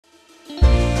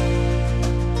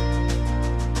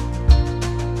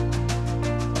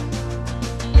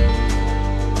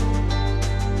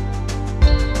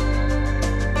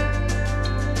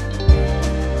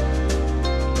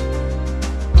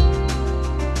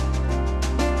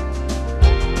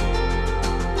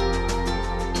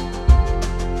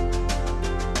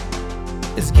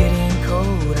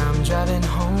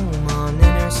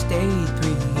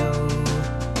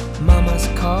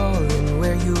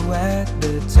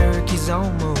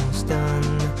almost done.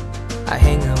 I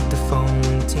hang up the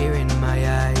phone, tear in my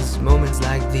eyes. Moments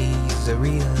like these I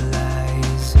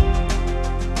realize,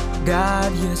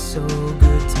 God, you're so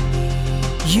good to me.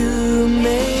 You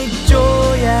make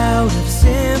joy out of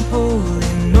simple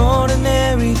and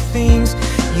ordinary things.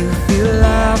 You fill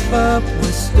life up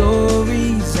with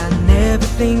stories I never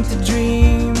think to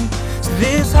dream. So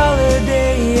this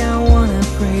holiday I wanna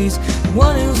praise the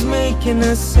one who's making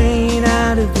a saint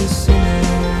out of this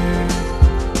sinner,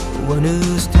 the one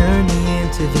who's turned me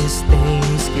into this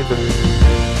Thanksgiver.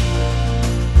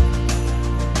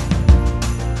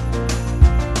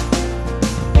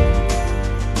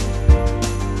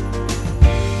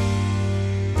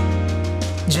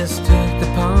 Just took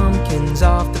the pumpkins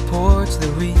off the porch,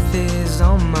 the wreath is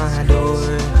on my door.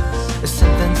 There's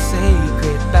something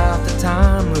sacred about the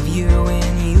time of year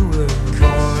when you were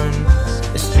born.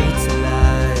 The streets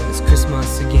alive, it's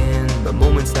Christmas again, but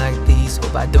moments like these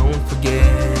hope I don't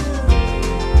forget.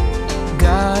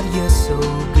 God, you're so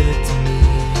good to me.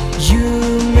 You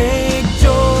make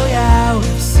joy out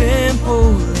of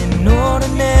simple and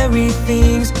ordinary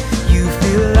things. You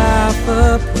fill life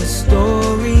up with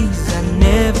stories I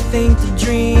never think to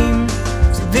dream.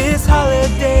 So this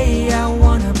holiday I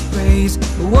wanna praise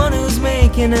the one who's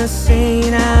making a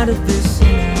saint out of this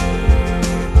sinner,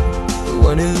 the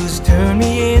one who's turned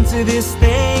me into this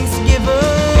Thanksgiver.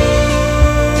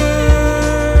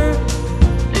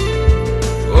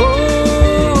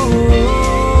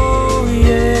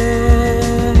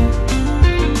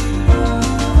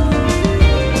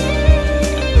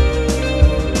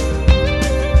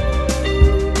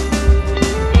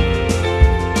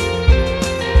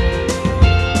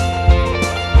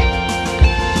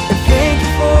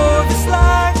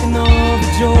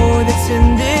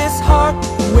 In this heart,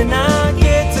 when I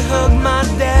get to hug my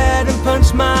dad and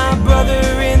punch my brother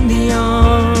in the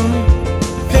arm.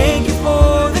 Thank you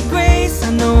for the grace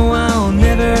I know I'll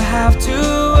never have to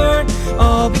earn,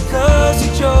 all because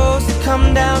you chose to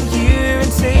come down here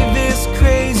and save this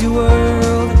crazy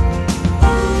world.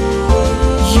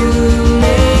 You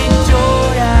make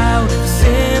joy out of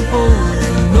simple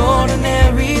and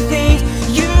ordinary things.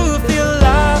 You fill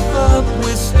life up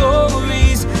with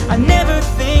stories I never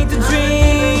think to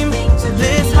dream. So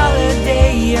this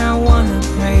holiday I wanna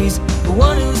praise the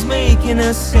one who's making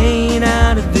a saint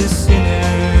out of this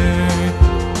sinner,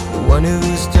 the one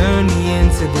who's turned me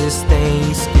into this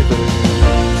Thanksgiver.